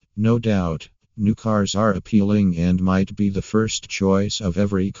No doubt, new cars are appealing and might be the first choice of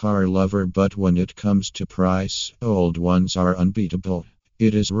every car lover, but when it comes to price, old ones are unbeatable.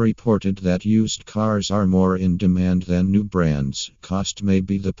 It is reported that used cars are more in demand than new brands. Cost may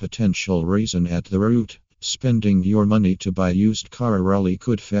be the potential reason at the root. Spending your money to buy used car Raleigh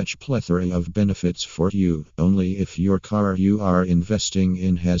could fetch plethora of benefits for you, only if your car you are investing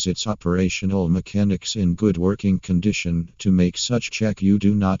in has its operational mechanics in good working condition. To make such check you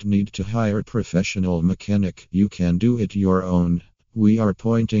do not need to hire professional mechanic, you can do it your own. We are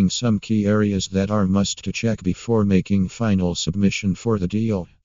pointing some key areas that are must to check before making final submission for the deal.